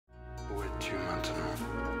Où es-tu maintenant?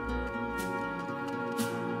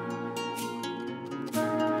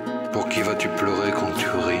 Pour qui vas-tu pleurer quand tu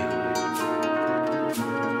ris?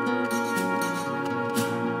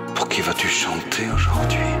 Pour qui vas-tu chanter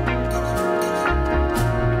aujourd'hui?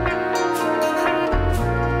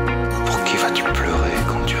 Pour qui vas-tu pleurer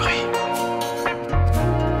quand tu ris?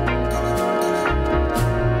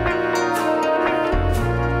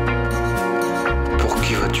 Pour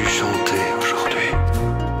qui vas-tu chanter aujourd'hui?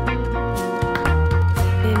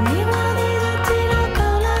 Les miroirs disent-ils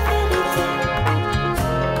encore la vérité?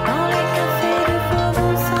 Dans les cafés du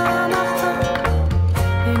faubourg Saint-Martin.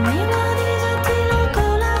 Les miroirs disent-ils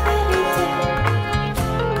encore la vérité?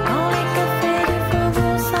 Dans les cafés du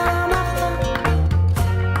faubourg Saint-Martin.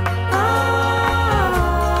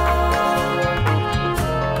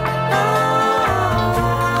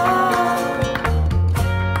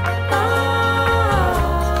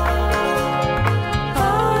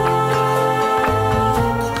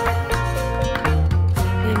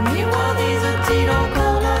 Les miroirs disent-ils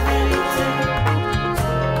encore la vérité?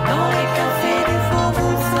 Dans les cafés du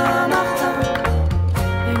faubourg Saint-Martin.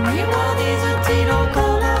 Les miroirs disent-ils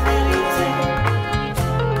encore la vérité?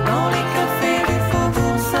 Dans les cafés du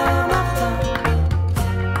faubourg Saint-Martin.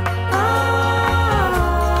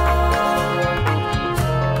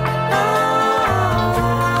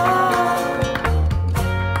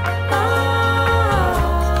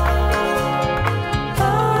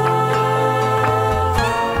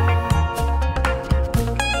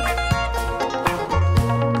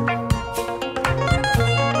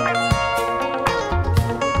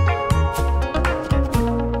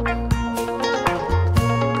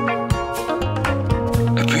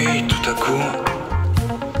 Et puis tout à coup,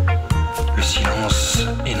 le silence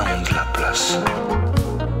inonde la place.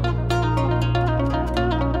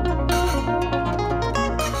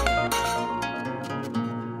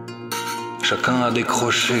 Chacun a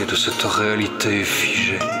décroché de cette réalité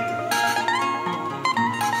figée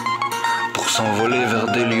pour s'envoler vers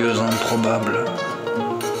des lieux improbables,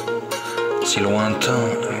 si lointains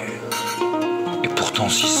et pourtant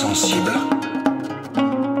si sensibles.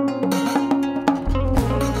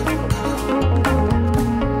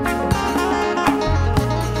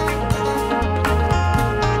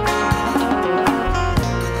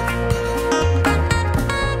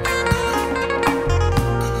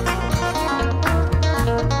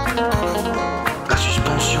 La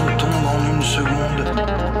suspension tombe en une seconde.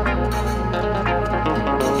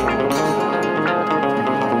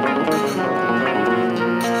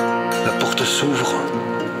 La porte s'ouvre,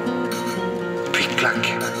 puis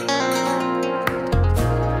claque.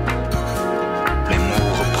 Les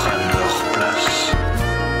mots reprennent leur place,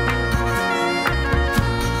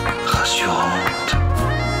 rassurantes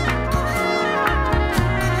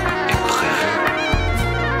et prévues.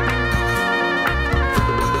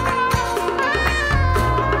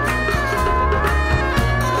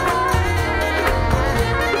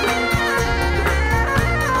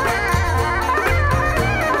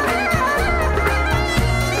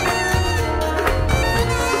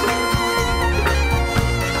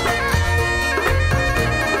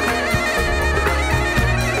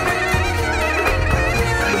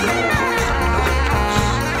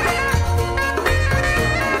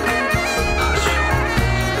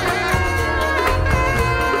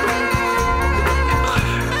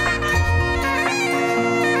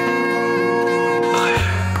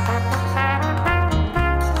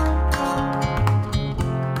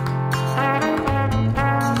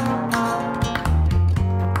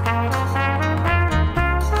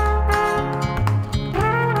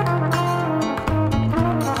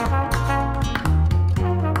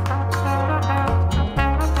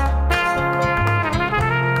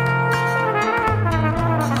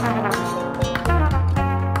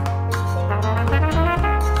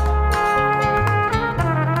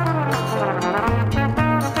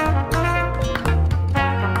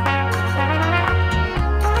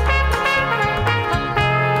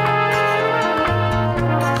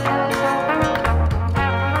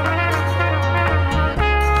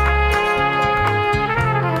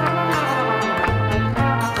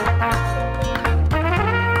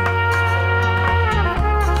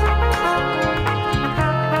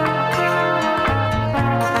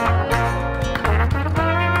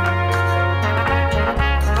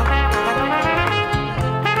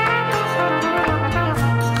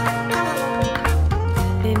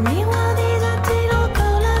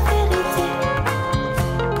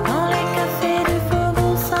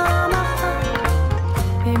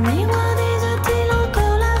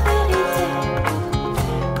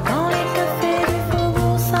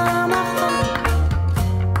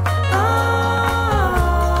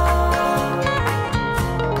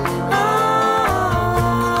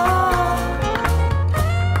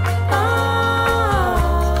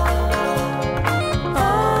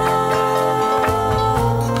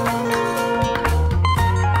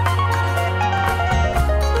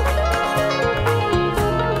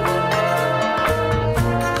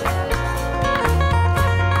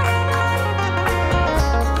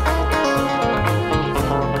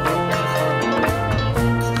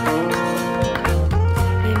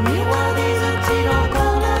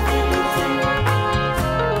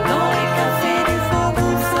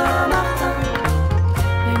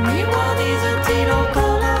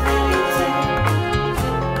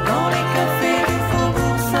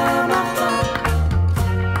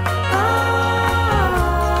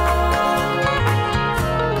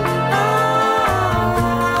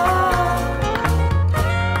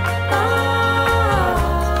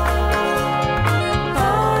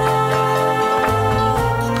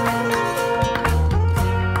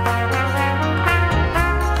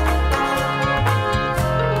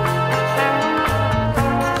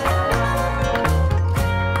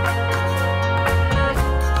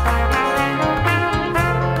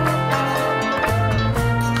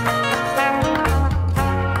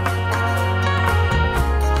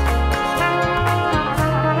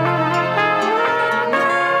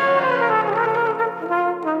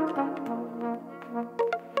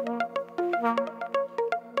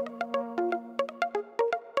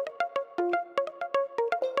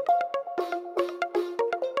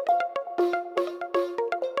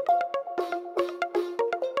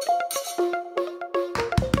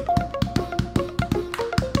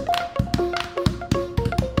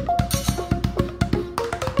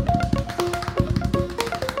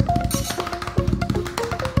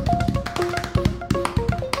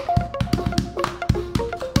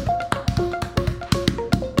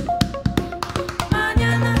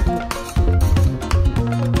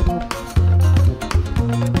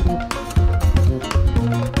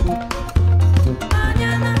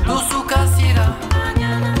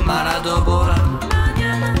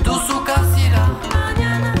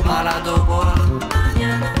 Maradobora,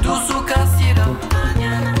 Dusu Kasira,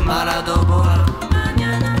 Maradobora,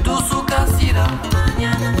 Dusu Kasira,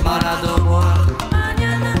 Maradobora.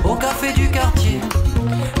 Au café du quartier,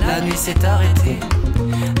 la nuit s'est arrêtée.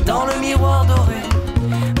 Dans le miroir doré,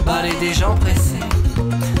 balai des gens pressés.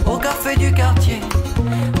 Au café du quartier,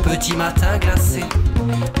 petit matin glacé.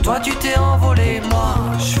 Toi tu t'es envolé, moi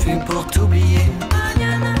je fume pour t'oublier.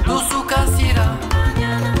 Dusu Kasira,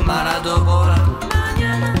 Maradobora,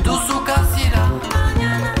 Dusu Kasira,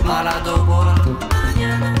 Maradobora,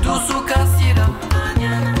 Dusu Kasira,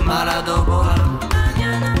 Maradobora,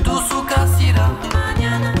 Dusu Kasira,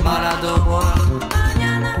 Maradobora.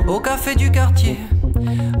 Au café du quartier,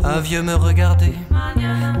 un vieux me regardait.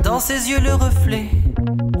 Dans ses yeux le reflet,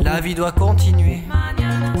 la vie doit continuer.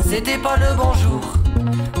 C'était pas le bonjour,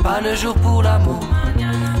 pas le jour pour l'amour.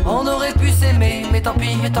 On aurait pu s'aimer, mais tant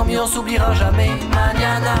pis, et tant mieux, on s'oubliera jamais.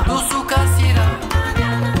 Mañana, Dusu Kasira,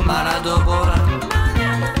 Maradobora,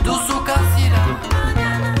 Dusu